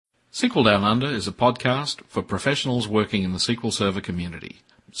SQL Down Under is a podcast for professionals working in the SQL Server community.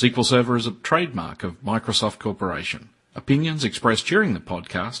 SQL Server is a trademark of Microsoft Corporation. Opinions expressed during the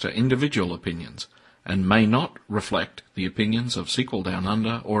podcast are individual opinions and may not reflect the opinions of SQL Down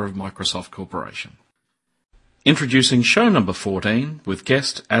Under or of Microsoft Corporation. Introducing show number 14 with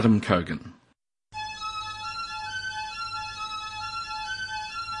guest Adam Cogan.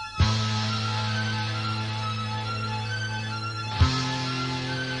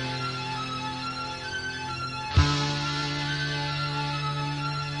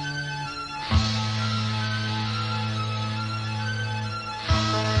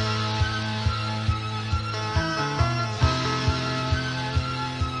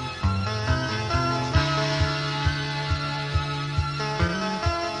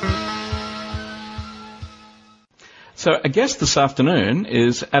 So a guest this afternoon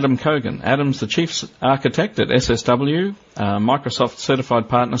is Adam Cogan. Adam's the Chief Architect at SSW, Microsoft Certified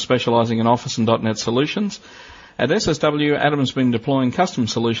Partner specialising in Office and .NET solutions. At SSW, Adam's been deploying custom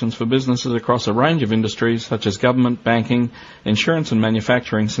solutions for businesses across a range of industries such as government, banking, insurance and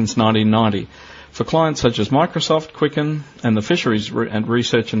manufacturing since 1990, for clients such as Microsoft, Quicken and the Fisheries and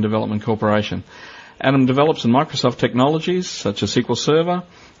Research and Development Corporation. Adam develops in Microsoft technologies such as SQL Server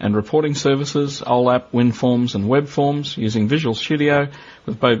and reporting services, OLAP, WinForms and Web Forms using Visual Studio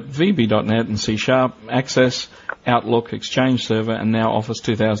with both VB.NET and C#, Access, Outlook, Exchange Server and now Office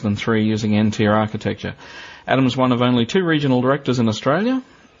 2003 using N-tier architecture. Adam is one of only 2 regional directors in Australia,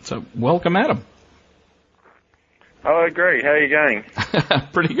 so welcome Adam. Hello, Greg. How are you going?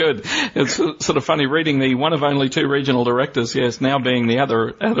 Pretty good. It's sort of funny reading the one of only 2 regional directors, yes, now being the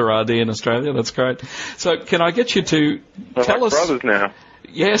other RD in Australia. That's great. So can I get you to tell us... brothers now.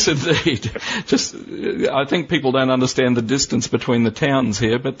 Yes, indeed. Just, I think people don't understand the distance between the towns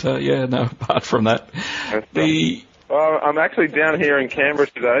here, but apart from that. Well, I'm actually down here in Canberra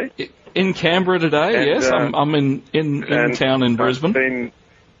today. In Canberra today, and, yes. I'm in town in Brisbane.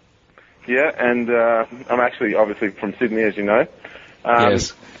 I'm actually obviously from Sydney, as you know.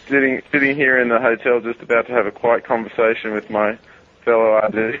 Yes. Sitting here in the hotel, just about to have a quiet conversation with my fellow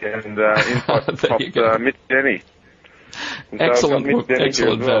RD, and in popped Mitch Denny.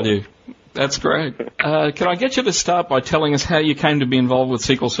 Excellent value. That's great. Can I get you to start by telling us how you came to be involved with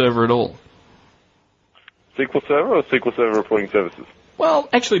SQL Server at all? SQL Server or SQL Server Reporting Services? Well,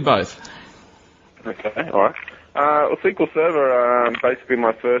 actually both. Okay, all right. Well, SQL Server, basically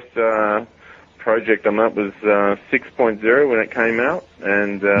my first project on that was 6.0 when it came out,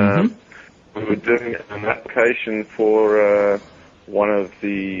 and we were doing an application for one of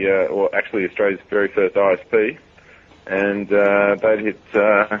the, actually Australia's very first ISP, and they'd hit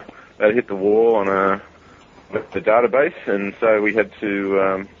the wall on the database, and so we had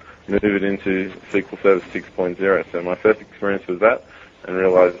to move it into SQL Server 6.0. So my first experience was that, and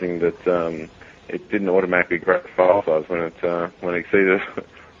realizing that it didn't automatically grow file size when it exceeded.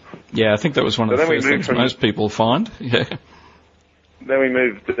 Yeah, I think that was one of the first things most people find. Yeah. Then we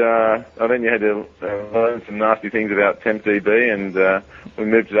moved. Then you had to learn some nasty things about TempDB, and we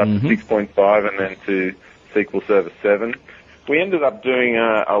moved it up to 6.5, and then to SQL Server 7. We ended up doing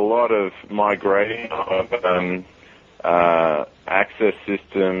a lot of migrating of access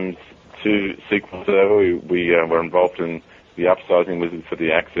systems to SQL Server. We were involved in the upsizing wizard for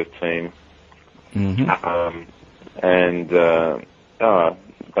the access team.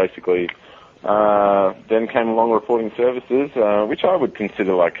 Basically, then came along reporting services, which I would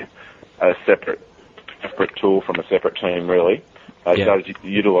consider like a separate tool from a separate team, really. It does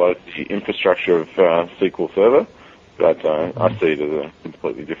utilise the infrastructure of SQL Server, but I see it as a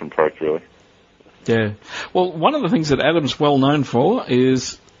completely different product, really. Yeah. Well, one of the things that Adam's well known for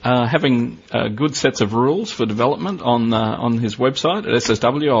is having good sets of rules for development on his website at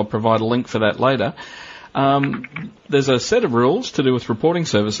SSW. I'll provide a link for that later. There's a set of rules to do with reporting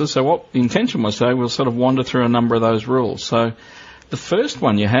services, so what the intention was today, we'll sort of wander through a number of those rules. So the first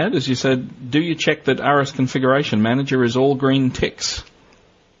one you had is you said, do you check that RS Configuration Manager is all green ticks?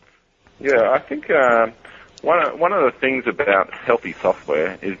 Yeah, I think one of the things about healthy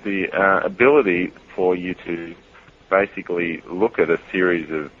software is the ability for you to basically look at a series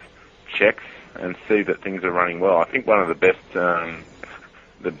of checks and see that things are running well. I think one of the best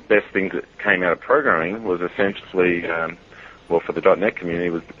things that came out of programming was essentially, for the .NET community,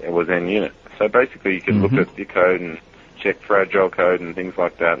 was NUnit. So basically you can look at your code and check fragile code and things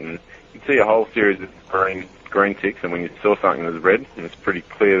like that, and you see a whole series of green ticks, and when you saw something that was red, it's pretty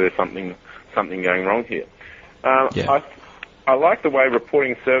clear there's something going wrong here. I like the way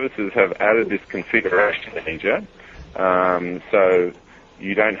reporting services have added this configuration feature, so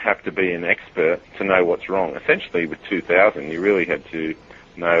you don't have to be an expert to know what's wrong. Essentially, with 2000, you really had to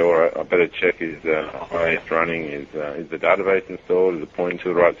know, or I better check is IIS running, is the database installed, is it pointing to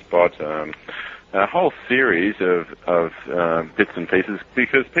the right spot? A whole series of bits and pieces,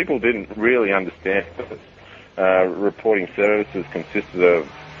 because people didn't really understand that reporting services consisted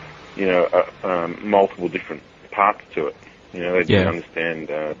of, you know, multiple different parts to it. You know, they didn't understand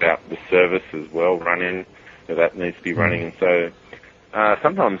about the service as well, running, that needs to be running, and so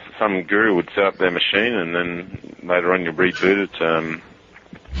sometimes some guru would set up their machine and then later on you reboot it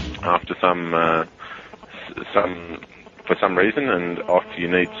after for some reason, and after you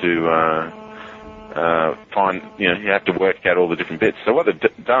need to find, you know, you have to work out all the different bits. So what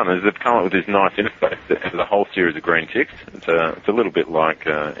they've done is they've come up with this nice interface that has a whole series of green ticks. It's a little bit like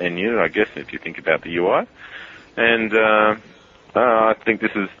NU, I guess, if you think about the UI. And I think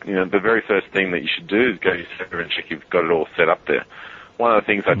this is, you know, the very first thing that you should do is go to your server and check you've got it all set up there. One of the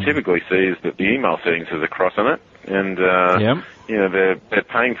things I typically see is that the email settings has a cross on it, and you know, they're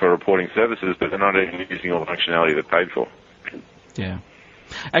paying for reporting services, but they're not even using all the functionality they're paid for. Yeah.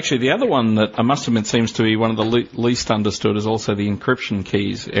 Actually, the other one that I must admit seems to be one of the least understood is also the encryption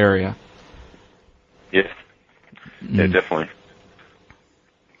keys area. Yes. Yeah, definitely.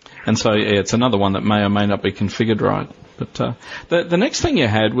 And so it's another one that may or may not be configured right. But the next thing you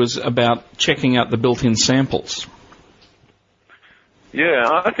had was about checking out the built-in samples.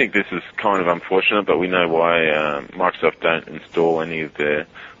 Yeah, I think this is kind of unfortunate, but we know why Microsoft don't install any of their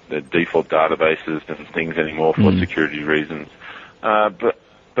default databases and things anymore for security reasons. But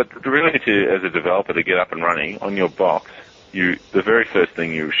really, as a developer, to get up and running on your box, the very first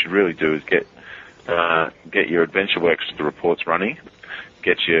thing you should really do is get your AdventureWorks reports running,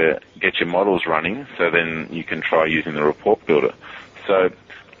 get your models running, so then you can try using the report builder. So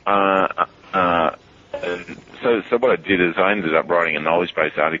what I did is I ended up writing a knowledge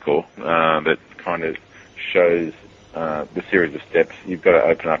base article that kind of shows the series of steps. You've got to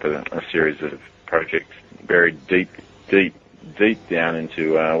open up a series of projects buried deep down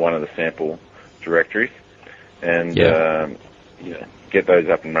into one of the sample directories, and get those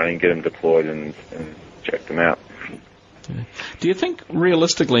up and running, get them deployed, and check them out. Yeah. Do you think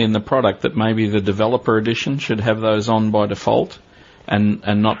realistically in the product that maybe the developer edition should have those on by default and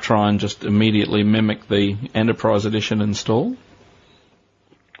not try and just immediately mimic the enterprise edition install?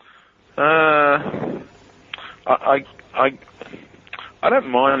 I don't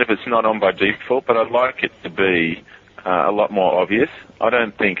mind if it's not on by default, but I'd like it to be a lot more obvious. I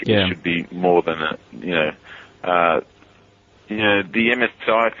don't think it should be more than the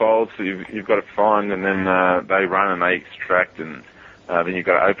MSI files you've got to find, and then they run and they extract, and then you've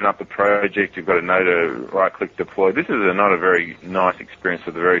got to open up the project. You've got to know to right-click deploy. This is not a very nice experience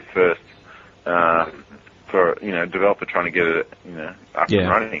for the very first for developer trying to get it up and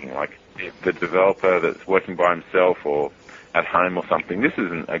running. Like the developer that's working by himself or at home or something. This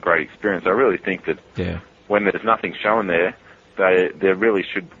isn't a great experience. I really think that when there's nothing shown there, there really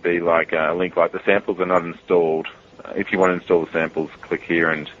should be like a link like the samples are not installed. If you want to install the samples, click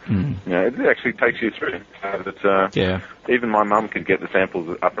here, and it actually takes you through. So that even my mum could get the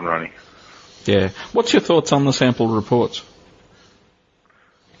samples up and running. Yeah. What's your thoughts on the sample reports?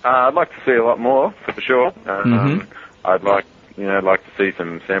 I'd like to see a lot more, for sure. I'd like to see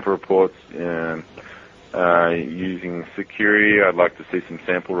some sample reports using security. I'd like to see some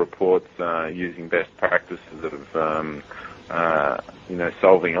sample reports using best practices of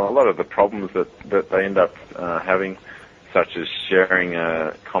solving a lot of the problems that they end up having, such as sharing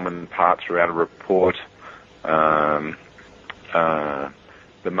common parts throughout a report.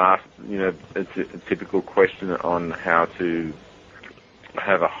 It's a typical question on how to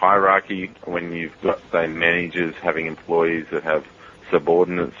have a hierarchy when you've got, say, managers having employees that have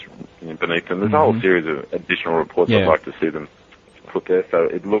subordinates beneath them. There's a whole series of additional reports I'd like to see them put there, so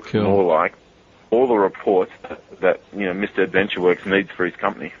it looks more like all the reports that Mr. AdventureWorks needs for his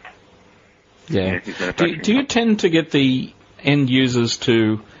company. Yeah. Do you tend to get the end users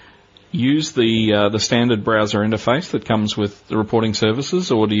to use the standard browser interface that comes with the reporting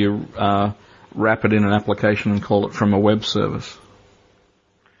services, or do you wrap it in an application and call it from a web service?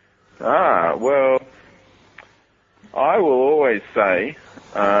 Well, I will always say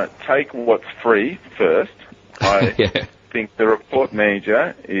take what's free first. I think the report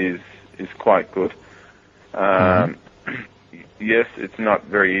manager is quite good. Yes, it's not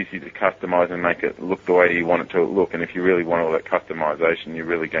very easy to customize and make it look the way you want it to look, and if you really want all that customization, you're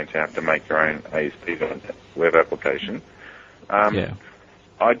really going to have to make your own ASP web application. I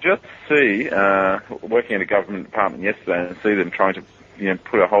just see, working at a government department yesterday, and see them trying to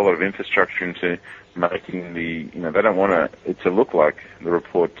put a whole lot of infrastructure into making they don't want it to look like the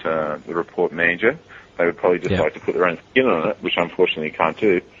report manager. They would probably just like to put their own skin on it, which unfortunately you can't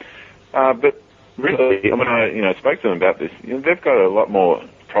do. But really, when I spoke to them about this, they've got a lot more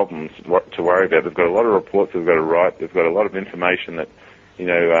problems to worry about. They've got a lot of reports they've got to write. They've got a lot of information that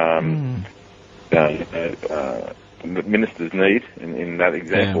ministers need in that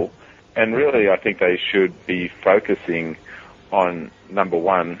example. Yeah. And really, I think they should be focusing on, number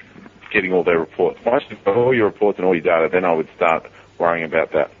one, getting all their reports. Once you've got all your reports and all your data, then I would start worrying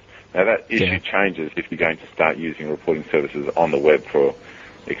about that. Now, that issue changes if you're going to start using reporting services on the web for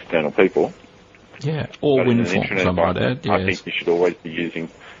external people. Yeah, or WinForms, I might add. Yes. I think you should always be using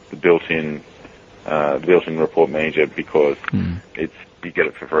the built-in report manager because you get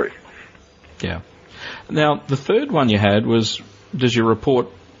it for free. Yeah. Now, the third one you had was, does your report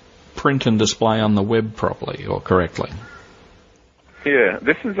print and display on the web properly or correctly? Yeah,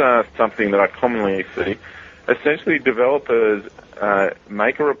 this is something that I commonly see. Essentially, developers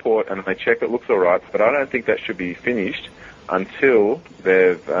make a report and they check it looks all right, but I don't think that should be finished until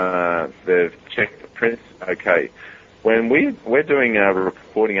they've checked the print's okay. When we're doing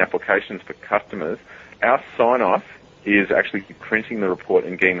reporting applications for customers, our sign-off is actually printing the report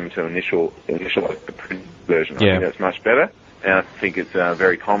and getting them to initialize the print version. I think that's much better, and I think it's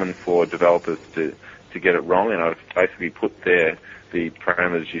very common for developers to get it wrong, and I've basically put there the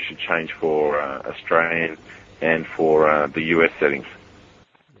parameters you should change for Australian and for the US settings.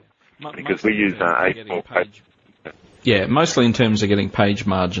 Because we use A4 page. Yeah, mostly in terms of getting page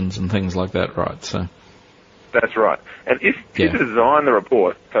margins and things like that, right? So that's right. And if you design the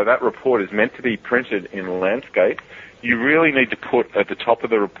report so that report is meant to be printed in landscape, you really need to put at the top of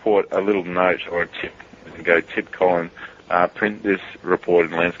the report a little note or a tip and go tip column, print this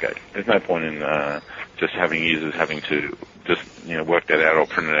report in landscape. There's no point in just having users having to just work that out or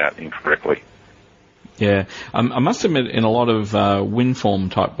print it out incorrectly. Yeah, I must admit, in a lot of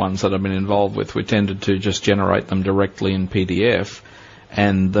WinForm type ones that I've been involved with, we tended to just generate them directly in PDF.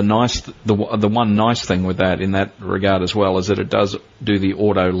 And the one nice thing with that, in that regard as well, is that it does do the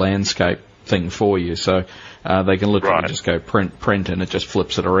auto landscape thing for you. So they can literally just go print, and it just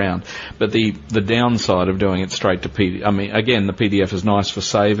flips it around. But the downside of doing it straight to PDF, I mean, again, the PDF is nice for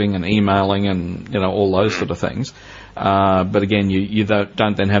saving and emailing and all those sort of things. But again, you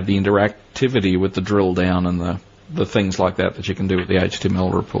don't then have the interactivity with the drill down and the things like that you can do with the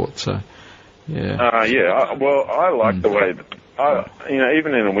HTML report. So well, I like the way that,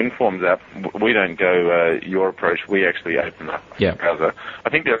 even in a WinForms app, we don't go your approach. We actually open up the browser. I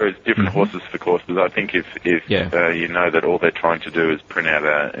think there is different horses for courses. I think if you know that all they're trying to do is print out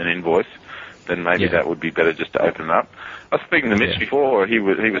an invoice, then maybe that would be better just to open it up. I was speaking to Mitch before. He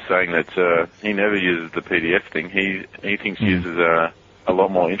was saying that he never uses the PDF thing. He thinks users are a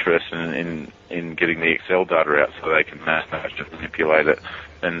lot more interested in getting the Excel data out so they can mass just manipulate it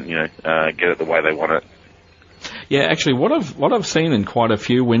and get it the way they want it. Yeah, actually, what I've seen in quite a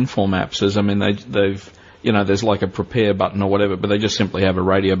few WinForm apps is, I mean, they've there's like a prepare button or whatever, but they just simply have a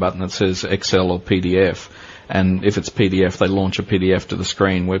radio button that says Excel or PDF, and if it's PDF, they launch a PDF to the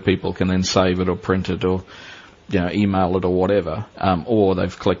screen where people can then save it or print it or email it or whatever, or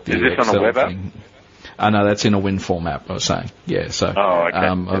they've clicked the Excel on a web thing. App? No, that's in a WinForm app, I was saying. Yeah, so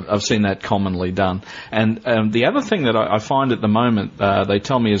okay. I've seen that commonly done. And the other thing that I find at the moment, they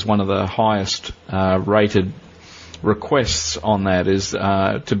tell me is one of the highest rated requests on that is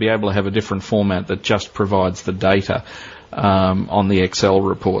to be able to have a different format that just provides the data on the Excel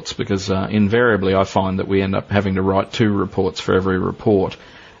reports, because invariably I find that we end up having to write 2 reports for every report.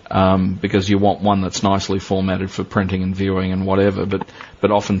 Because you want one that's nicely formatted for printing and viewing and whatever,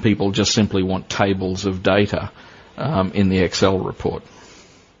 but often people just simply want tables of data in the Excel report.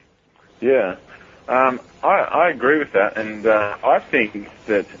 Yeah, I agree with that, and I think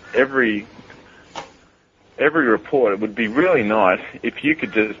that every report, it would be really nice if you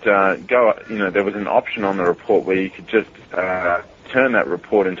could just go, there was an option on the report where you could just turn that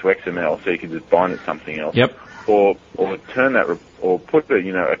report into XML, so you could just bind it to something else. Yep. Or turn that, or put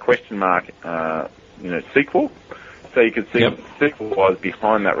a question mark, SQL, so you could see what SQL was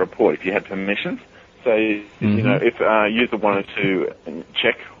behind that report if you had permissions. So, if a user wanted to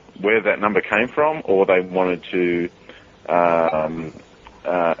check where that number came from, or they wanted to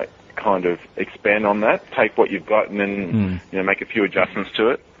kind of expand on that, take what you've got and then make a few adjustments to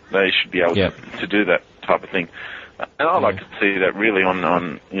it, they should be able to do that type of thing. And I like to see that really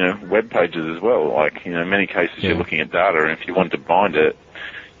on web pages as well. Like, in many cases you're looking at data, and if you want to bind it,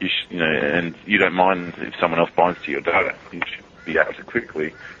 you and you don't mind if someone else binds to your data, you should be able to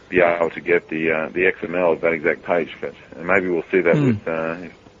quickly be able to get the XML of that exact page. But maybe we'll see that with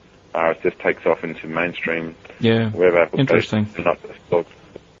if RSS takes off into mainstream web applications. Interesting. Not just blogs.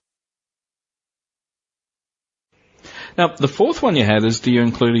 Now, the fourth one you had is, do you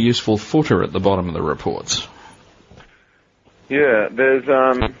include a useful footer at the bottom of the reports? Yeah, there's,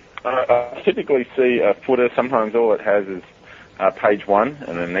 I typically see a footer. Sometimes all it has is page 1,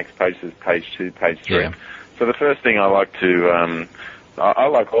 and then the next page is page 2, page 3. Yeah. So the first thing I like to, I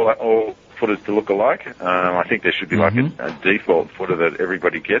like all footers to look alike. I think there should be like a default footer that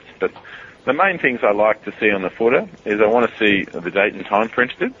everybody gets, but the main things I like to see on the footer is I want to see the date and time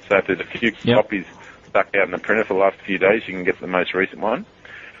printed. So if there's a few copies stuck out in the printer for the last few days, you can get the most recent one.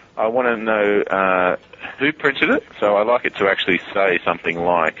 I want to know who printed it, so I like it to actually say something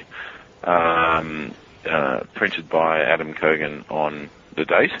like printed by Adam Cogan on the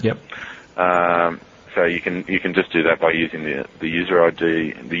date. Yep. So you can just do that by using the user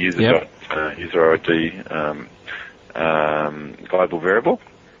ID, the user ID global variable.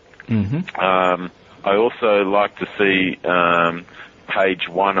 I also like to see page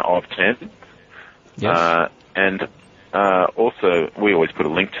 1 of 10. Yes. And also we always put a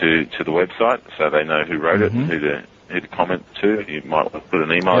link to the website so they know who wrote it and who to comment to. You might put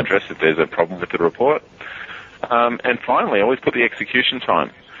an email address if there's a problem with the report. And finally, I always put the execution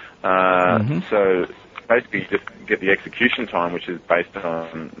time. So basically, you just get the execution time, which is based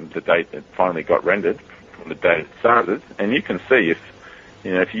on the date it finally got rendered, from the date it started, and you can see if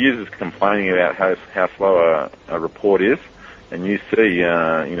your user's complaining about how slow a report is, and you see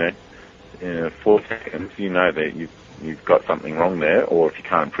 4 seconds, you know that you've got something wrong there, or if you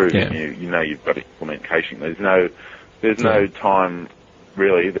can't improve it, you know you've got to implement caching. There's no time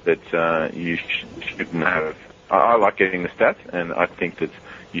really that you shouldn't have. I like getting the stats, and I think that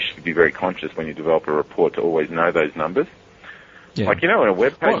you should be very conscious when you develop a report to always know those numbers. Yeah. Like, when a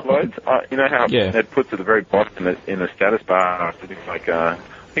web page loads, you know how it puts at the very bottom in the status bar, something like, I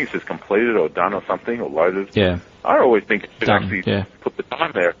think it says completed or done or something, or loaded. Yeah. I always think it should actually put the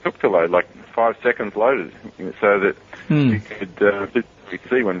time there it took to load, like 5 seconds loaded, so that you could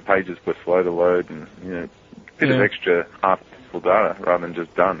see when pages were slow to load, and, a bit of extra half-useful data rather than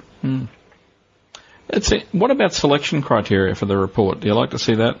just done. What about selection criteria for the report? Do you like to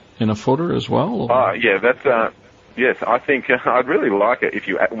see that in a footer as well? That's yes. I think I'd really like it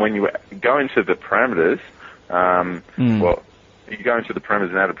when you go into the parameters. Well, you go into the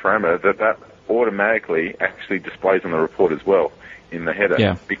parameters and add a parameter that automatically actually displays on the report as well in the header.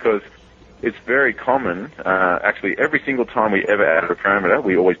 Yeah. Because it's very common. Actually, every single time we ever add a parameter,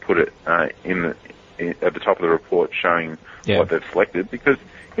 we always put it at the top of the report, showing what they've selected, because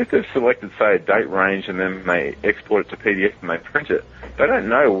if they've selected, say, a date range and then they export it to PDF and they print it, they don't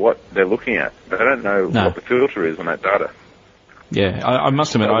know what they're looking at. They don't know what the filter is on that data. Yeah, I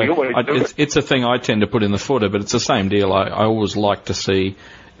must admit, it's a thing I tend to put in the footer, but it's the same deal. I always like to see,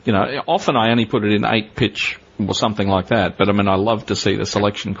 often I only put it in 8-pitch or something like that, but I love to see the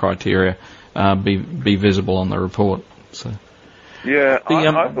selection criteria be visible on the report. So. Yeah,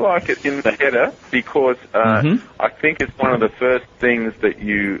 I like it in the header because I think it's one of the first things that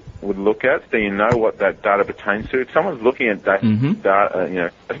you would look at, so you know what that data pertains to. If someone's looking at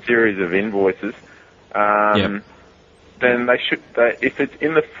data, a series of invoices, then they should. If it's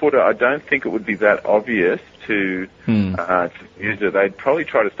in the footer, I don't think it would be that obvious to the user. They'd probably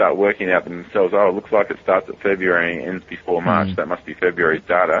try to start working out themselves. Oh, it looks like it starts at February and ends before March. That must be February's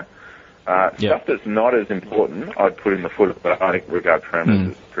data. Stuff that's not as important, I'd put in the footer, but I regard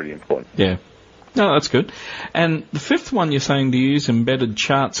parameters as pretty important. Yeah. No, that's good. And the fifth one, you're saying to use embedded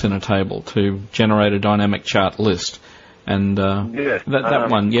charts in a table to generate a dynamic chart list. And that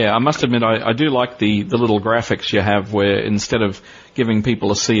one, I must admit, I do like the little graphics you have where instead of giving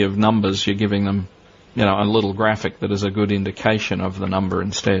people a sea of numbers, you're giving them, a little graphic that is a good indication of the number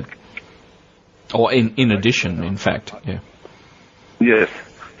instead. Or in addition, in fact, Yes.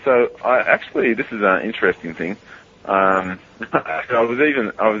 So this is an interesting thing. I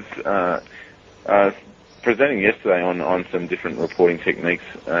was presenting yesterday on some different reporting techniques,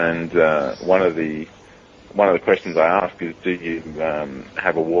 and one of the questions I ask is, do you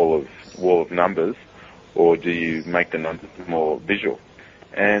have a wall of numbers, or do you make the numbers more visual?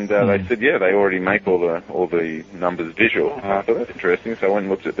 And they said, they already make all the numbers visual. And I thought, that's interesting. So I went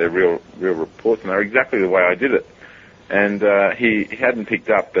and looked at their real reports, and they're exactly the way I did it. And he hadn't picked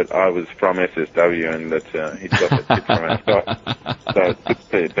up that I was from SSW and that he'd got the tip from our site. So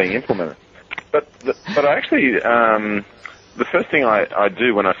it's being implemented. But I actually, the first thing I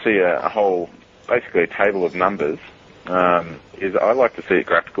do when I see a whole, basically a table of numbers, is I like to see it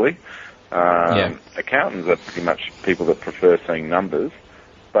graphically. Accountants are pretty much people that prefer seeing numbers,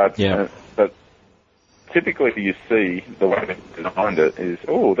 but typically you see the way they designed it is,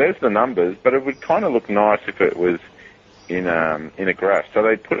 there's the numbers, but it would kind of look nice if it was in a graph. So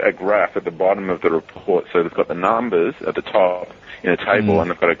they put a graph at the bottom of the report. So they've got the numbers at the top in a table, and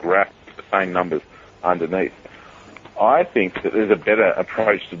they've got a graph with the same numbers underneath. I think that there's a better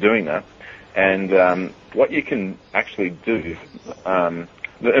approach to doing that. And what you can actually do, and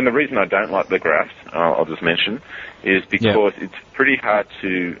the reason I don't like the graphs, I'll just mention, is because it's pretty hard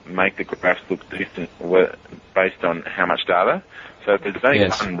to make the graphs look decent based on how much data. So if there's only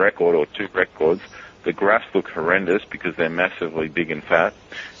one record or two records, the graphs look horrendous because they're massively big and fat.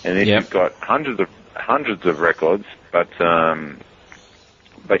 And if you've got hundreds of records, but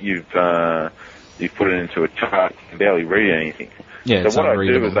you've put it into a chart, you can barely read anything. Yeah, so what I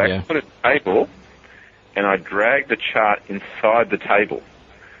do is I put a table and I drag the chart inside the table.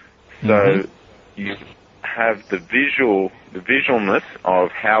 So you have the visualness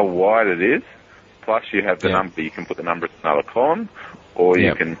of how wide it is, plus you have the number. You can put the number in another column, or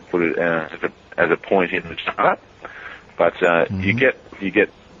you can put it as a point in the chart. But you get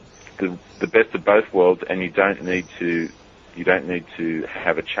the best of both worlds, and you don't need to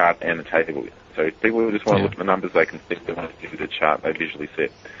have a chart and a table. So if people just want to look at the numbers, they can see the chart they visually see.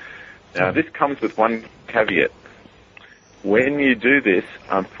 Now this comes with one caveat. When you do this,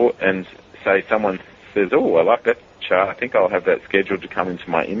 and say someone says, "Oh, I like that chart. I think I'll have that scheduled to come into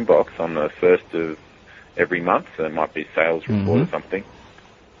my inbox on the 1st of every month." So it might be sales report or something.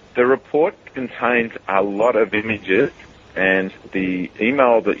 The report contains a lot of images, and the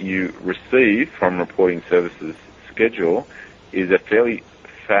email that you receive from Reporting Services Schedule is a fairly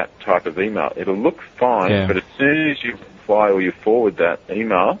fat type of email. It'll look fine, but as soon as you reply or you forward that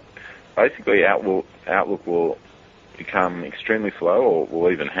email, basically Outlook will become extremely slow or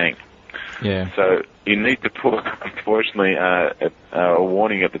will even hang. Yeah. So you need to put, unfortunately, a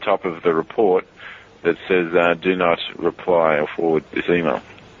warning at the top of the report that says, "Do not reply or forward this email,"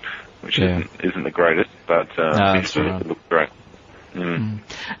 which isn't the greatest, but it looks great.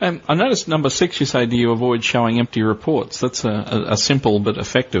 I noticed number 6, you say, do you avoid showing empty reports? That's a simple but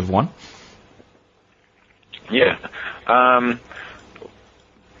effective one. Yeah.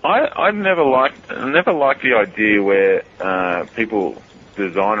 I never liked the idea where people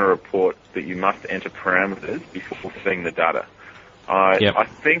design a report that you must enter parameters before seeing the data. I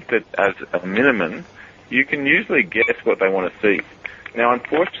think that as a minimum, you can usually guess what they want to see. Now,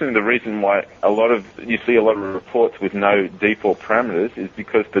 unfortunately, the reason why you see a lot of reports with no default parameters is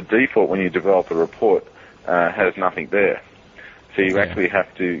because the default, when you develop a report, has nothing there. So you actually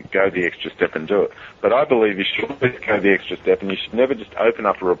have to go the extra step and do it. But I believe you should always go the extra step, and you should never just open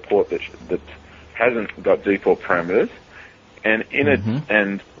up a report that hasn't got default parameters. And in it,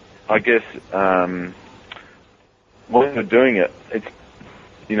 and I guess when you're doing it,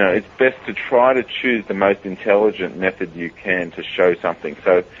 it's best to try to choose the most intelligent method you can to show something.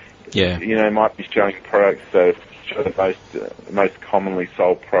 So, it might be showing products, so show the most commonly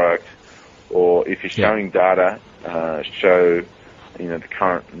sold product, or if you're showing data, show the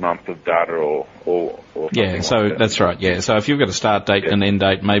current month of data or something like that. That's right. Yeah, so if you've got a start date and end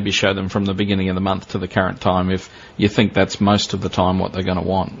date, maybe show them from the beginning of the month to the current time if you think that's most of the time what they're going to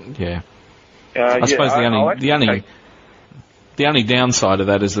want. Yeah. I suppose the only downside of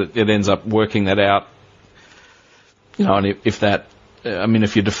that is that it ends up working that out. And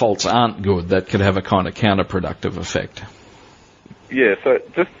if your defaults aren't good, that could have a kind of counterproductive effect. Yeah, so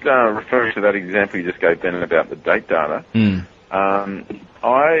just referring to that example you just gave, Ben, about the date data,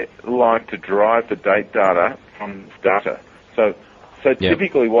 I like to drive the date data from data. So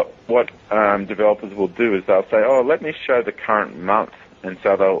typically what developers will do is they'll say, "Oh, let me show the current month," and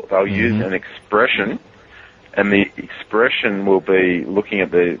so they'll use an expression, and the expression will be looking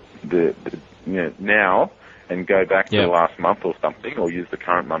at the now and go back to the last month or something, or use the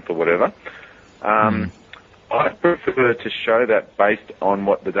current month or whatever. I prefer to show that based on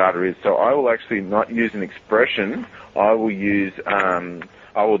what the data is. So I will actually not use an expression. I will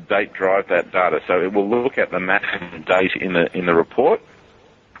date drive that data. So it will look at the maximum date in the report.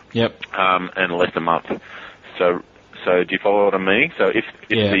 Yep. And less a month. So do you follow what I mean? So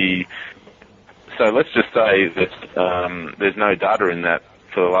so let's just say that there's no data in that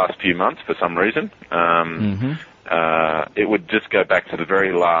for the last few months for some reason. It would just go back to the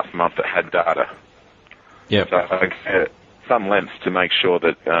very last month that had data. Yep. So I get some lengths to make sure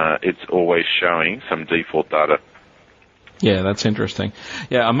that it's always showing some default data. Yeah, that's interesting.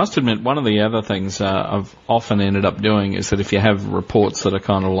 Yeah, I must admit, one of the other things I've often ended up doing is that if you have reports that are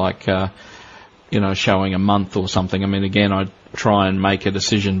kind of like, showing a month or something, again, I try and make a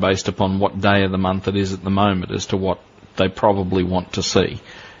decision based upon what day of the month it is at the moment as to what they probably want to see.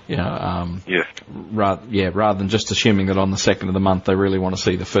 Yes. Rather than just assuming that on the second of the month they really want to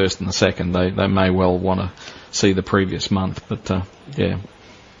see the first and the second, they may well want to see the previous month. But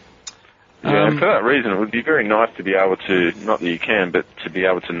Yeah, and for that reason, it would be very nice to be able to, not that you can, but to be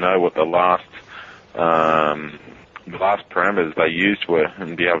able to know what the last parameters they used were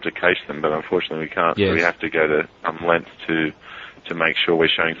and be able to cache them. But unfortunately, we can't. Yes. So we have to go to lengths to make sure we're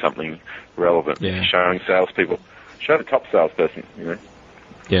showing something relevant. Yeah. Showing salespeople, show the top salesperson.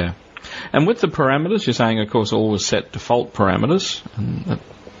 Yeah. And with the parameters, you're saying, of course, always set default parameters.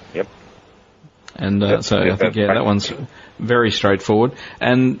 Yep. And so I think that one's very straightforward.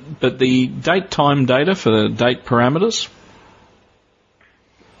 But the date time data for the date parameters.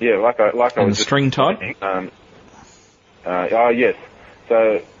 Yeah, like I was the string type. Yes.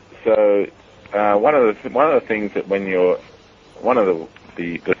 So one of the things that when you're one of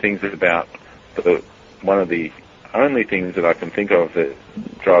the things about one of the only things that I can think of that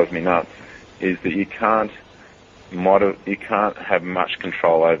drives me nuts is that you can't have much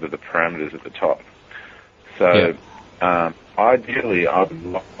control over the parameters at the top. So ideally, I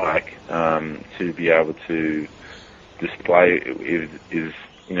would like to be able to display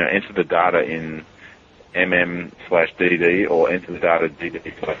enter the data in mm/dd or enter the data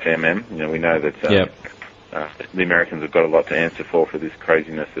dd/mm. We know that the Americans have got a lot to answer for this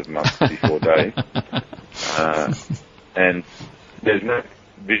craziness of months before days. And there's no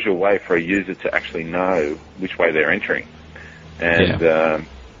visual way for a user to actually know which way they're entering. And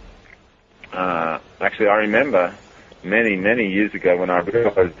actually, I remember many, many years ago when I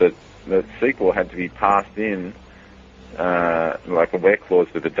realized that SQL had to be passed in, like a where clause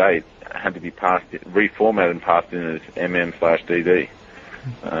with a date, had to be reformatted and passed in as mm/dd.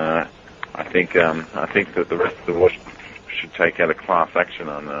 I think that the rest of the world should take out a class action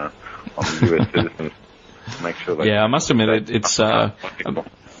on the US citizens. Make sure they I must admit it's. I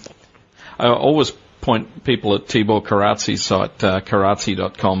always point people at Tibor Karatzi's site,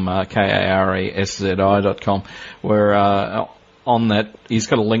 karatzi.com, KARESZI.com, where on that he's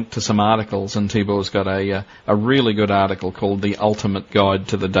got a link to some articles, and Tibor's got a really good article called "The Ultimate Guide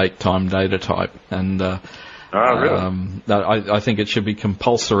to the Date Time Data Type," and really? I think it should be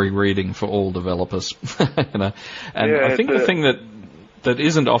compulsory reading for all developers. I think the thing that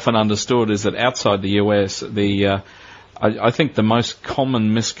isn't often understood is that outside the US, I think the most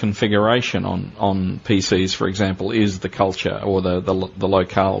common misconfiguration on PCs, for example, is the culture or the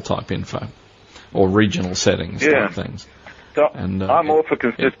locale type info or regional settings type things. So I'm all for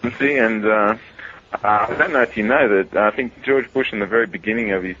consistency, and I don't know if you know that I think George Bush in the very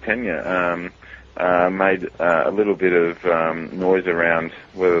beginning of his tenure made a little bit of noise around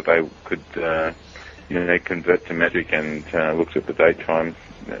whether they could convert to metric, and looked at the date times,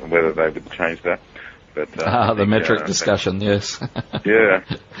 whether they would change that. But the metric discussion, yes. Yeah,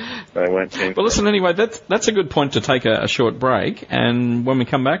 they weren't keen. Well, listen, anyway, that's a good point to take a short break, and when we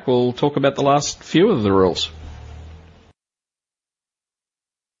come back, we'll talk about the last few of the rules.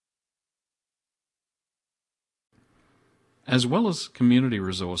 As well as community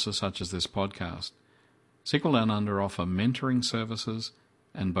resources such as this podcast, SQL Down Under offer mentoring services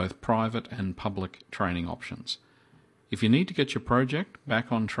and both private and public training options. If you need to get your project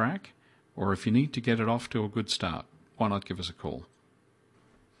back on track, or if you need to get it off to a good start, why not give us a call?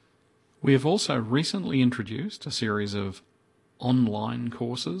 We have also recently introduced a series of online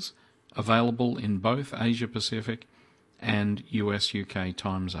courses available in both Asia Pacific and US-UK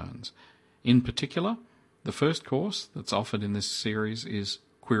time zones. In particular, the first course that's offered in this series is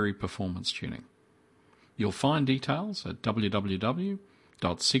Query Performance Tuning. You'll find details at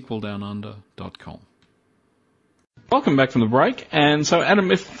www.sqldownunder.com. Welcome back from the break. And so,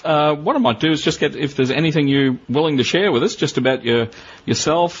 Adam, if what I might do is just get if there's anything you're willing to share with us, just about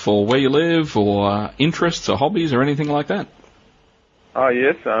yourself or where you live or interests or hobbies or anything like that. Oh,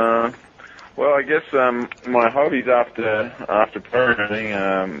 yes. Well, I guess my hobbies after parenting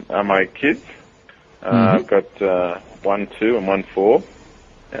are my kids. I've got 1, 2, and 1, 4.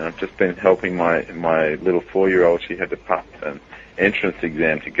 And I've just been helping my little 4-year-old. She had to pass an entrance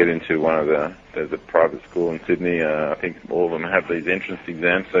exam to get into one of there's a private school in Sydney. I think all of them have these entrance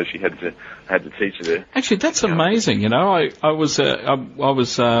exams, so she had to teach her there. Actually, that's amazing. I was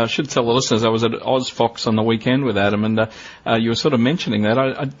should tell the listeners I was at OzFox on the weekend with Adam, and you were sort of mentioning that.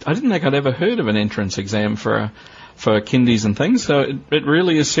 I didn't think I'd ever heard of an entrance exam for kindies and things. So it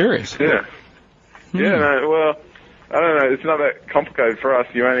really is serious. Yeah. Yeah. No, well, I don't know. It's not that complicated for us.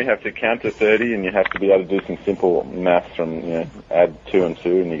 You only have to count to 30, and you have to be able to do some simple maths from add 2 and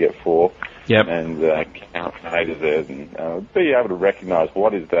 2, and you get 4. Yep. And count from A to Z, and be able to recognise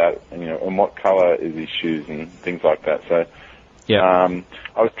what is that, and what colour is his shoes, and things like that. So Yeah.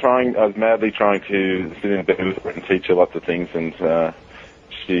 I was madly trying to sit in bed with her and teach her lots of things, and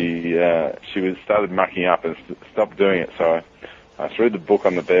she started mucking up and stopped doing it. So I threw the book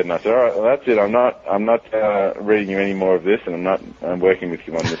on the bed and I said, "All right, well, that's it. I'm not reading you any more of this, and I'm working with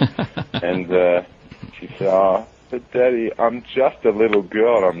you on this." And she said, "Oh, but Daddy, I'm just a little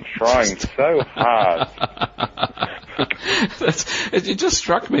girl. I'm trying so hard." It just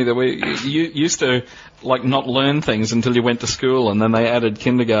struck me that you used to not learn things until you went to school, and then they added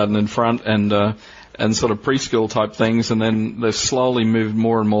kindergarten in front and sort of preschool type things, and then they slowly moved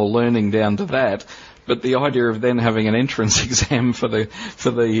more and more learning down to that. But the idea of then having an entrance exam for the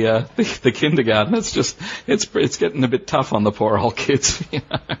kindergarten, it's getting a bit tough on the poor old kids. You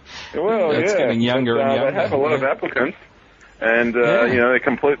know? Well, it's getting younger and younger. They have a lot of applicants. And, they're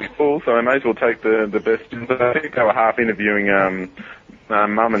completely full, so I may as well take the best. I think they were half interviewing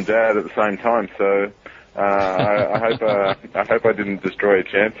Mum and Dad at the same time, so I hope I didn't destroy your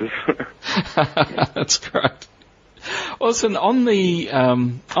chances. That's great. Well, listen, on the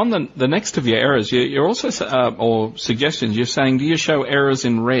next of your errors, you're also, or suggestions, you're saying, do you show errors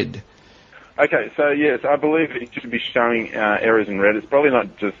in red? Okay, so yes, I believe it should be showing errors in red. It's probably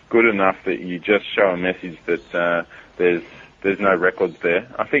not just good enough that you just show a message that there's no records there.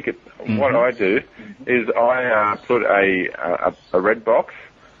 I think what I do is I put a red box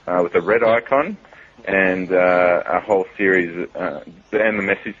with a red icon and a whole series and the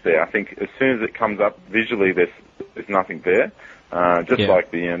message there. I think as soon as it comes up visually, there's nothing there. Like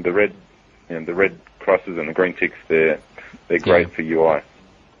the red crosses and the green ticks, they're great for UI.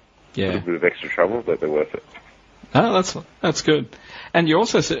 Yeah. A little bit of extra trouble, but they're worth it. Oh, that's good. And you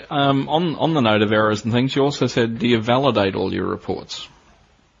also said, on the note of errors and things, you also said, do you validate all your reports?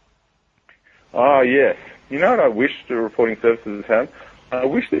 Oh, yes. You know what I wish the reporting services had? I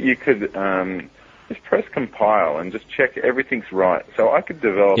wish that you could just press compile and just check everything's right. So I could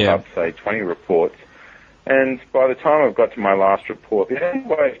develop up, say, 20 reports, and by the time I've got to my last report, the only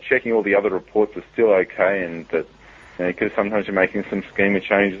way of checking all the other reports are still okay, and that, because sometimes you're making some schema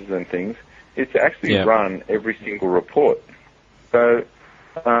changes and things, is to actually run every single report. So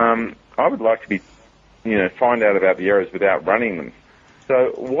I would like to be, find out about the errors without running them.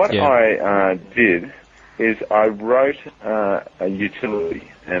 So what I did is I wrote a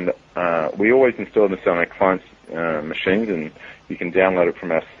utility, and we always install this on our clients' machines, and you can download it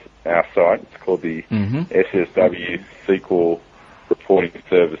from our site. It's called the SSW SQL Reporting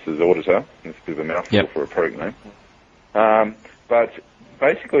Services Auditor. It's a bit of a mouthful for a product name. But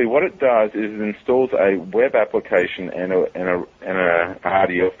basically, what it does is it installs a web application and a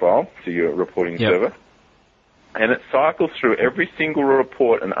RDL file to your reporting server, and it cycles through every single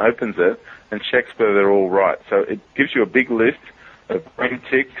report and opens it and checks whether they're all right. So it gives you a big list of green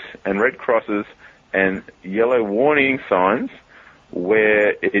ticks and red crosses and yellow warning signs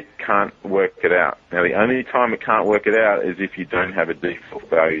where it can't work it out. Now, the only time it can't work it out is if you don't have a default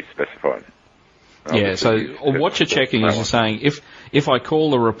value specified. So what you're checking is you're saying, if I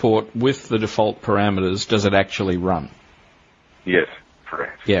call the report with the default parameters, does it actually run? Yes,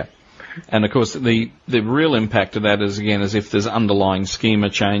 correct. Yeah. And, of course, the real impact of that is, again, if there's underlying schema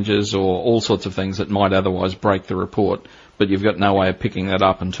changes or all sorts of things that might otherwise break the report, but you've got no way of picking that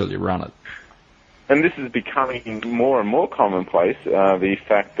up until you run it. And this is becoming more and more commonplace, the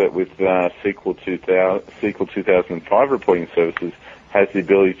fact that with SQL 2005 reporting services has the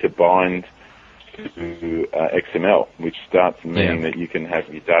ability to bind to XML, which starts meaning that you can have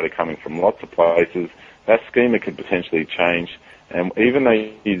your data coming from lots of places. That schema could potentially change, and even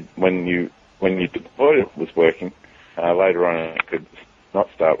though when you deployed it was working, later on it could not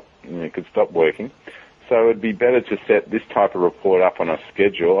start, it could stop working. So it'd be better to set this type of report up on a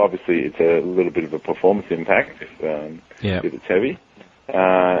schedule. Obviously, it's a little bit of a performance impact if it's heavy,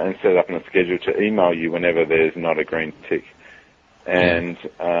 and set it up on a schedule to email you whenever there's not a green tick. And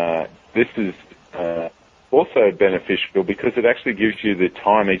this is also beneficial because it actually gives you the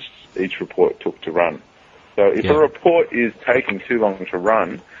time each report took to run. So if a report is taking too long to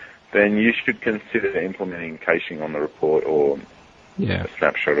run, then you should consider implementing caching on the report or a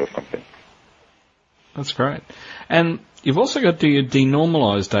snapshot or something. That's great. And you've also got your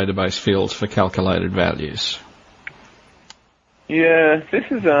denormalized database fields for calculated values. Yeah, this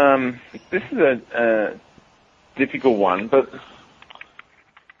is a difficult one, but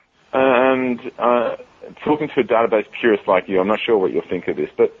talking to a database purist like you, I'm not sure what you'll think of this,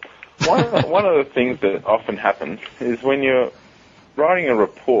 but one of the things that often happens is when you're writing a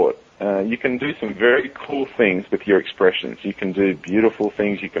report, you can do some very cool things with your expressions. You can do beautiful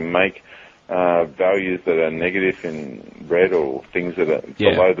things. You can make values that are negative in red or things that are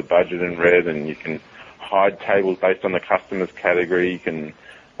below the budget in red, and you can hide tables based on the customer's category. You can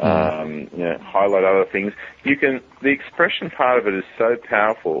highlight other things. The expression part of it is so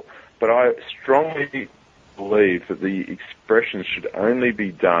powerful, but I strongly believe that the expression should only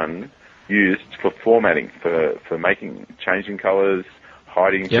be used for formatting, for changing colours,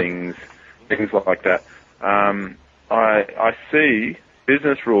 hiding things like that. I see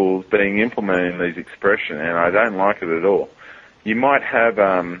business rules being implemented in these expressions, and I don't like it at all. You might have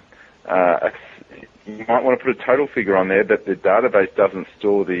you might want to put a total figure on there, but the database doesn't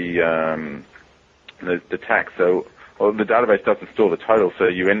store the tax. So, the database doesn't store the total, so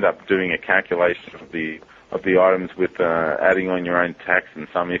you end up doing a calculation of the items with adding on your own tax and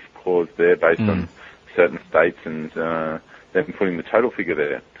some if clause there based on certain states, and then putting the total figure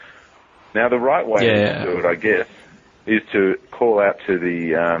there. Now, the right way to do it, I guess, is to call out to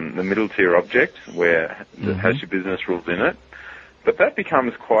the middle tier object where it has your business rules in it. But that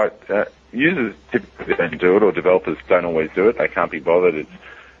becomes quite, users typically don't do it, or developers don't always do it. They can't be bothered.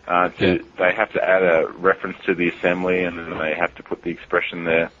 They have to add a reference to the assembly, and then they have to put the expression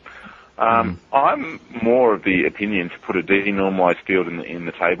there. I'm more of the opinion to put a denormalized field in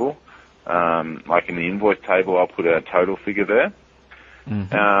the table. Like in the invoice table, I'll put a total figure there.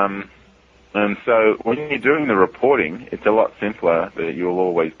 And so when you're doing the reporting, it's a lot simpler that you'll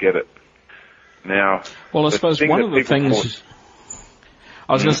always get it. Now, well, I suppose one of the things...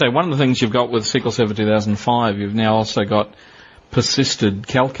 I was going to say, one of the things you've got with SQL Server 2005, you've now also got persisted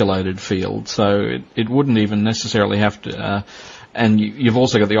calculated fields, so it wouldn't even necessarily have to... and you've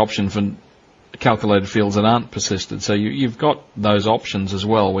also got the option for calculated fields that aren't persisted, so you've got those options as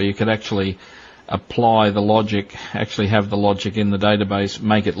well, where you could actually apply the logic, actually have the logic in the database,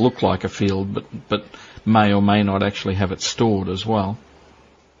 make it look like a field, but may or may not actually have it stored as well.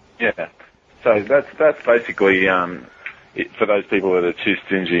 Yeah, so that's basically... for those people that are too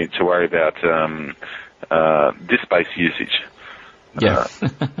stingy to worry about disk space usage. Yeah.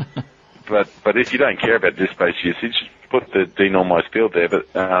 But if you don't care about disk space usage, put the denormalized field there. But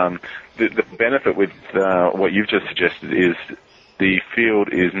the benefit with what you've just suggested is the field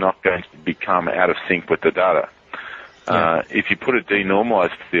is not going to become out of sync with the data. If you put a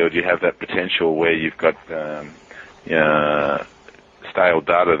denormalized field, you have that potential where you've got stale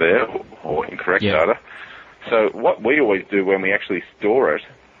data there or incorrect data. So what we always do when we actually store it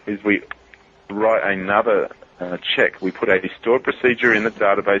is we write another check. We put a stored procedure in the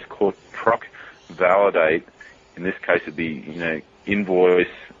database called proc validate. In this case, it'd be invoice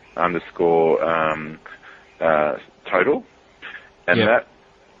underscore total, and that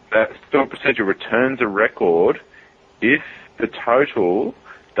stored procedure returns a record if the total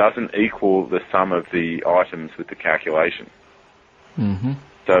doesn't equal the sum of the items with the calculation. Mm-hmm.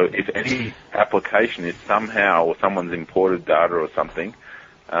 So if any application is somehow, or someone's imported data or something,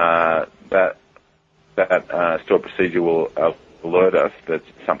 that stored procedure will alert us that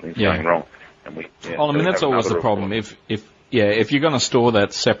something's going wrong. And that's always the problem. If you're going to store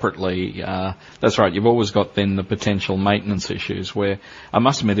that separately, that's right. You've always got then the potential maintenance issues where, I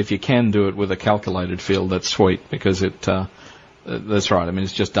must admit, if you can do it with a calculated field, that's sweet because that's right. I mean,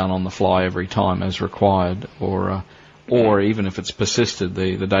 it's just done on the fly every time as required, or even if it's persisted,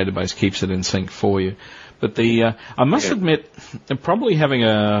 the database keeps it in sync for you. But I must admit, probably having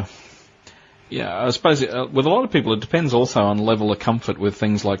I suppose with a lot of people, it depends also on level of comfort with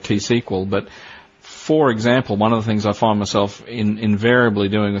things like T-SQL. But for example, one of the things I find myself invariably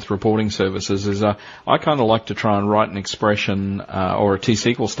doing with reporting services is I kind of like to try and write an expression or a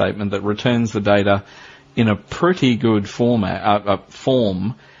T-SQL statement that returns the data in a pretty good form,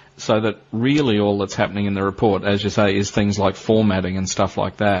 so that really all that's happening in the report, as you say, is things like formatting and stuff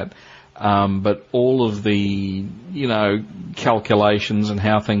like that. But all of the, calculations and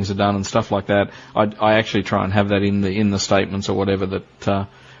how things are done and stuff like that, I actually try and have that in the statements or whatever that,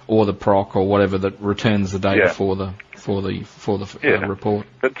 or the proc or whatever that returns the data for the report.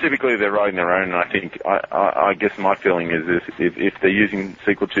 But typically they're writing their own. And I think I guess my feeling is this: if they're using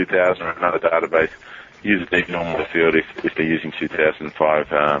SQL 2000 or another database, use the normal field. If they're using 2005,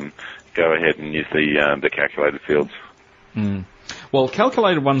 go ahead and use the calculated fields. Mm. Well,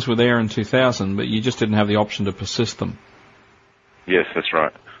 calculated ones were there in 2000, but you just didn't have the option to persist them. Yes, that's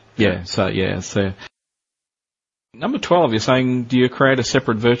right. Yeah, so number 12, you're saying, do you create a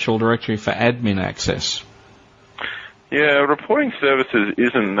separate virtual directory for admin access? Yeah, reporting services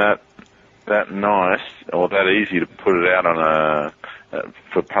isn't that nice or that easy to put it out on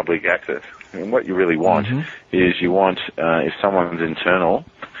for public access. And what you really want is you want, if someone's internal,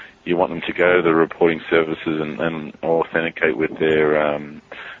 you want them to go to the reporting services and authenticate with their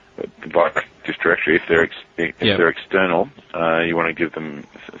by Active Directory. If they're external, you want to give them,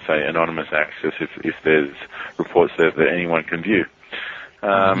 say, anonymous access if there's reports there that anyone can view.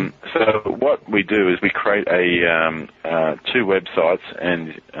 So what we do is we create two websites,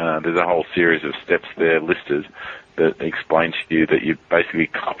 and there's a whole series of steps there listed that explain to you that you basically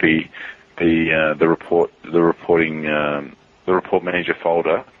copy the report manager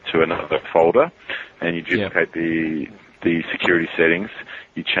folder to another folder, and you duplicate the security settings.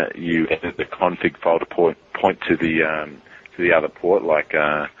 You edit the config folder point to the other port, like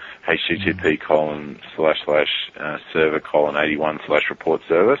http://server:81/report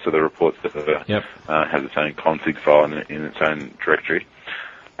server. So the report server has its own config file in its own directory.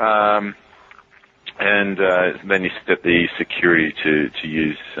 And then you set the security to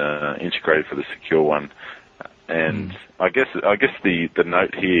use integrated for the secure one. And I guess the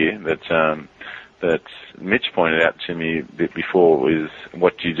note here that Mitch pointed out to me before is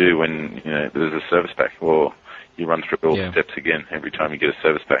what do you do when there's a service pack? Well, you run through all the steps again every time you get a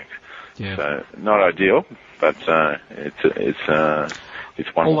service pack. Yeah. So not ideal, but it's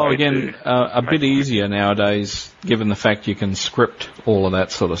one. Although way again, a bit easier nowadays, given the fact you can script all of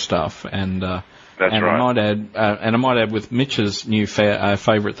that sort of stuff, and that's right. I might add with Mitch's new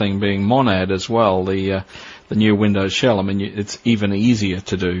favourite thing being Monad as well, the new Windows shell. I mean, it's even easier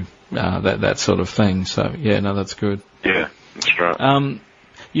to do that sort of thing. So that's good. Yeah, that's right.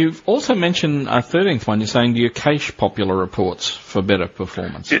 You've also mentioned a 13th one. You're saying, do you cache popular reports for better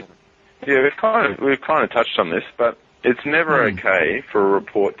performance? Yeah, we've kind of touched on this, but it's never okay for a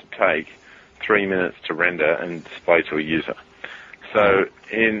report to take 3 minutes to render and display to a user. So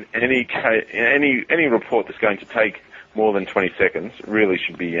in any case, any report that's going to take more than 20 seconds really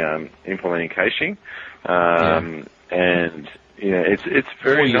should be implementing caching, and it's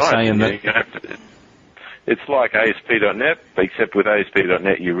very nice. Saying that it's like ASP.NET, except with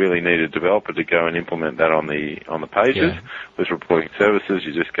ASP.NET you really need a developer to go and implement that on the pages. With reporting services,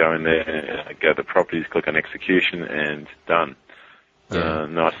 you just go in there, go to properties, click on execution, and done.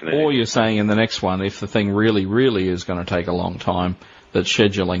 Nice and easy. Or you're saying in the next one, if the thing really, really is going to take a long time, that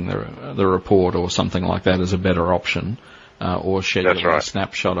scheduling the report or something like that is a better option, or scheduling a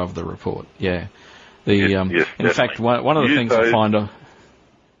snapshot of the report. Yeah. In fact, one of the things I find...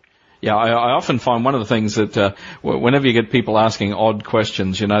 I often find one of the things that whenever you get people asking odd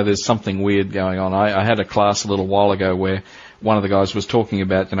questions, there's something weird going on. I had a class a little while ago where one of the guys was talking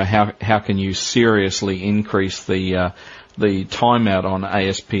about, how can you seriously increase the timeout on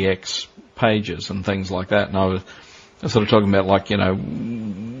ASPX pages and things like that. And I was sort of talking about, I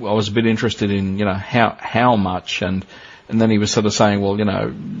was a bit interested in, how much, and then he was sort of saying,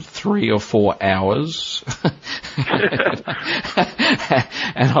 3 or 4 hours.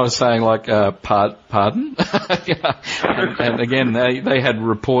 And I was saying, pardon? and again, they had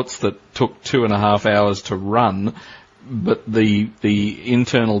reports that took 2.5 hours to run, but the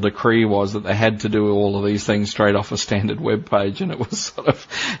internal decree was that they had to do all of these things straight off a standard web page, and it was sort of,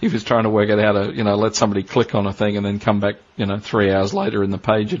 he was trying to work out how to, let somebody click on a thing and then come back, 3 hours later in the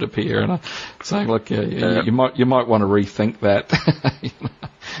page it appear, and I'm saying, look, you might want to rethink that.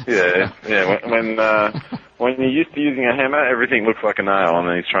 When you're used to using a hammer, everything looks like a nail, and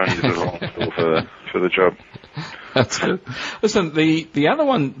then he's trying to use a long tool for the job. That's good. Listen, the other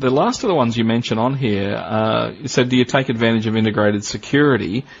one, the last of the ones you mentioned on here, you said, do you take advantage of integrated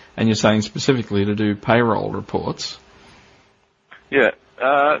security? And you're saying specifically to do payroll reports. Yeah.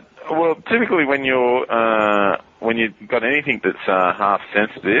 Well, typically when you've got anything that's half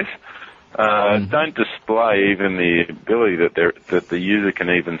sensitive, don't display even the ability that the user can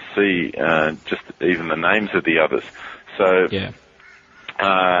even see just even the names of the others. So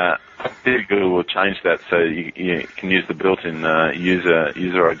Google will change that so you can use the built-in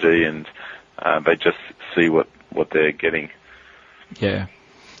user ID, and they just see what they're getting. Yeah.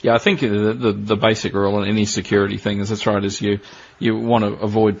 Yeah, I think the basic rule in any security thing is you want to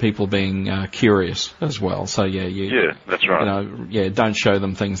avoid people being curious as well. So that's right. Don't show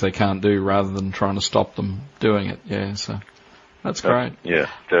them things they can't do rather than trying to stop them doing it. Yeah, so that's great.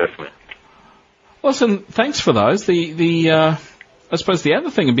 Yeah, definitely. Listen, thanks for those. I suppose the other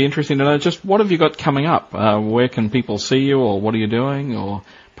thing would be interesting to know, just what have you got coming up? Where can people see you, or what are you doing, or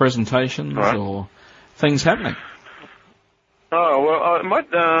presentations, or things happening? Oh, well, I might,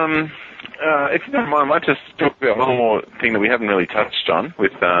 if you don't mind, I might just talk about one more thing that we haven't really touched on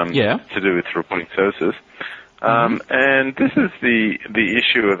with, to do with reporting services. And this is the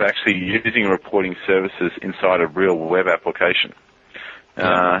issue of actually using reporting services inside a real web application.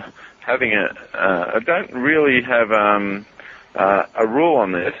 I don't really have, a rule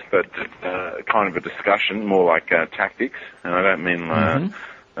on this, but kind of a discussion, more like tactics, and I don't mean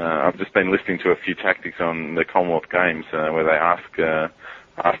I've just been listening to a few tactics on the Commonwealth Games where they ask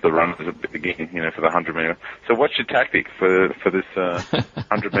the runners at the beginning, for the 100-metre. So what's your tactic for this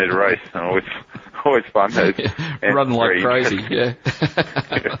 100-metre race? Always fun. Running like crazy, yeah.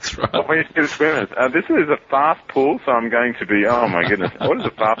 That's right. Well, when you see the swimmers, this is a fast pool, so I'm going to be, oh my goodness, what is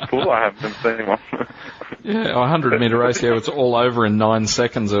a fast pool? I haven't seen one. Yeah, a 100-metre race, it's all over in 9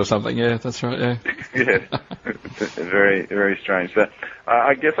 seconds or something, yeah, that's right, yeah. Yeah, it's very, very strange. So,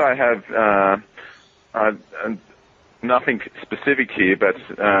 I guess I have nothing specific here, but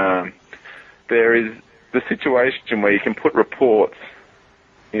there is the situation where you can put reports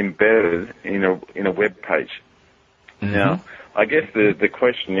embedded in a web page. Mm-hmm. Now, I guess the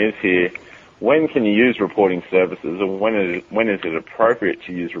question is here, when can you use reporting services, or when is it appropriate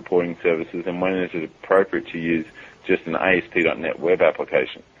to use reporting services, and when is it appropriate to use just an ASP.NET web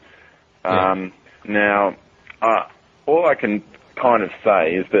application? Yeah. Now, all I can kind of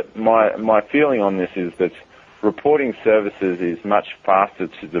say is that my feeling on this is that reporting services is much faster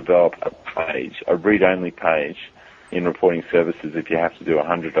to develop a page, a read-only page in reporting services if you have to do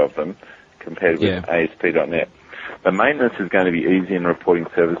 100 of them compared with ASP.NET. The maintenance is going to be easy in reporting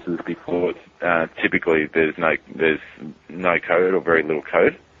services because typically there's no code or very little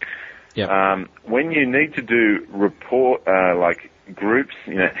code. Yep. When you need to do report like groups,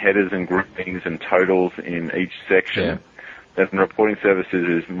 headers and groupings and totals in each section, then reporting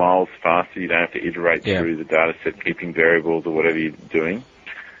services is miles faster. You don't have to iterate through the data set, keeping variables or whatever you're doing.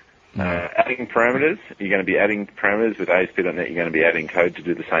 Adding parameters, you're going to be adding parameters with ASP.NET. You're going to be adding code to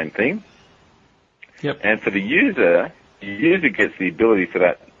do the same thing. Yep. And for the user gets the ability for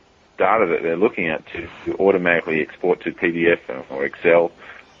that data that they're looking at to automatically export to PDF or Excel,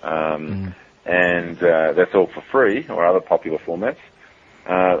 and that's all for free or other popular formats.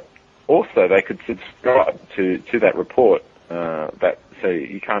 Also, they could subscribe to that report. So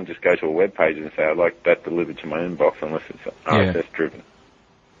you can't just go to a web page and say, I'd like that delivered to my inbox unless it's RSS driven.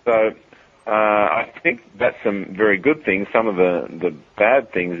 So I think that's some very good things. Some of the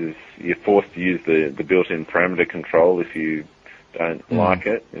bad things is you're forced to use the built-in parameter control if you don't like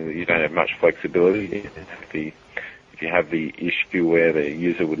it. You don't have much flexibility. If you have the issue where the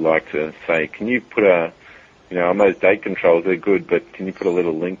user would like to say, can you put on those date controls, they're good, but can you put a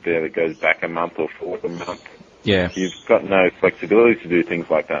little link there that goes back a month or forward a month? Yeah. You've got no flexibility to do things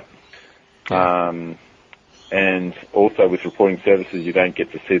like that. Yeah. And also with reporting services, you don't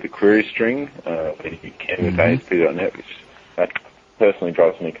get to see the query string that you can with ASP.NET, which that personally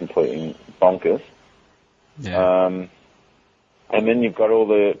drives me completely bonkers. Yeah. And then you've got all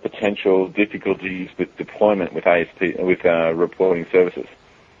the potential difficulties with deployment with reporting services.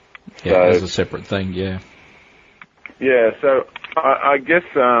 Yeah, so, as a separate thing, yeah. Yeah, so I guess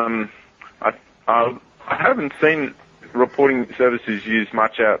I haven't seen reporting services used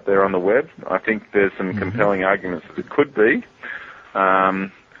much out there on the web. I think there's some compelling arguments that it could be.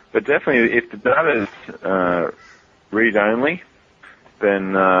 But definitely if the data is read-only,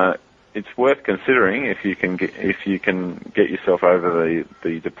 then it's worth considering if you can get yourself over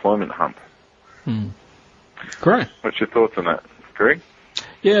the deployment hump. Great. What's your thoughts on that, Greg?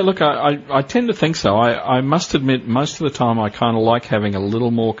 Yeah, look, I tend to think so. I must admit, most of the time I kind of like having a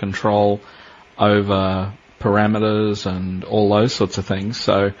little more control over parameters and all those sorts of things.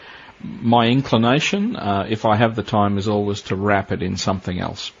 So my inclination, if I have the time, is always to wrap it in something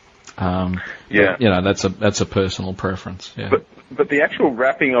else. That's a personal preference. Yeah. But the actual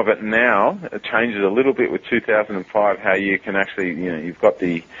wrapping of it now changes a little bit with 2005. How you can actually, you've got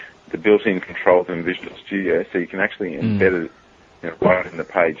the built-in controls in Visual Studio, so you can actually embed it right in the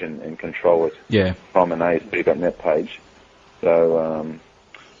page and control it from an ASP.NET page. So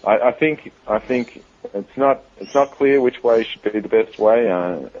I think it's not clear which way should be the best way.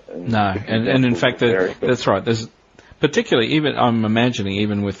 And in fact, that's right. There's particularly I'm imagining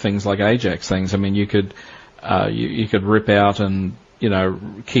even with things like Ajax things. I mean, you could rip out and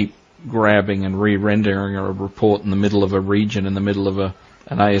keep grabbing and re-rendering a report in the middle of a region in the middle of an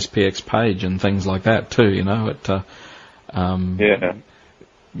ASPX page and things like that too.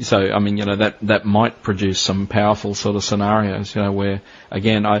 So, I mean, that might produce some powerful sort of scenarios, where,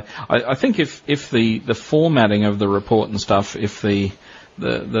 again, I think if the formatting of the report and stuff, if there's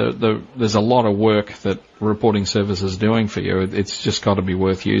a lot of work that reporting service is doing for you, it's just got to be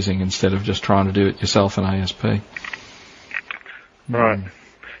worth using instead of just trying to do it yourself in ASP. Right.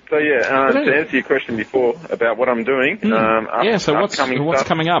 So, to answer your question before about what I'm doing. So what's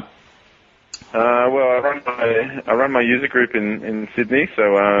coming up? Well, I run my user group in Sydney,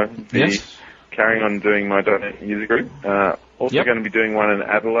 so carrying on doing my .NET user group. Also going to be doing one in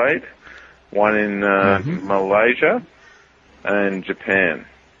Adelaide, one in Malaysia, and Japan.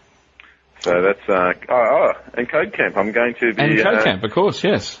 So that's and Code Camp. I'm going to be and Code Camp, of course,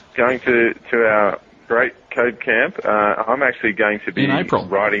 yes. Going to our great Code Camp. I'm actually going to be in April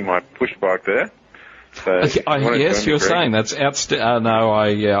riding my push bike there. So yes, you're saying that's outstanding. No,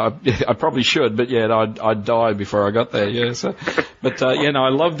 I probably should, but yeah, I'd die before I got there. Yeah, so, but I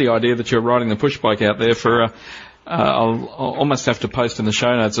love the idea that you're riding the push bike out there for. I'll almost have to post in the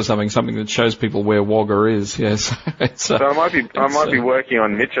show notes or something that shows people where Wagga is. Yes, so I might be working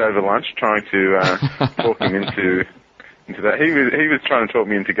on Mitch over lunch, trying to talk him into that. He was trying to talk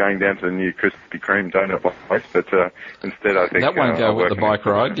me into going down to the new Krispy Kreme donut place, but instead I think that won't go with the bike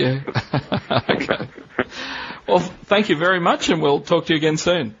ride. Yeah. Okay. Well, thank you very much, and we'll talk to you again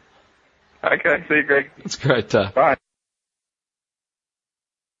soon. Okay, see you, Greg. That's great. Bye.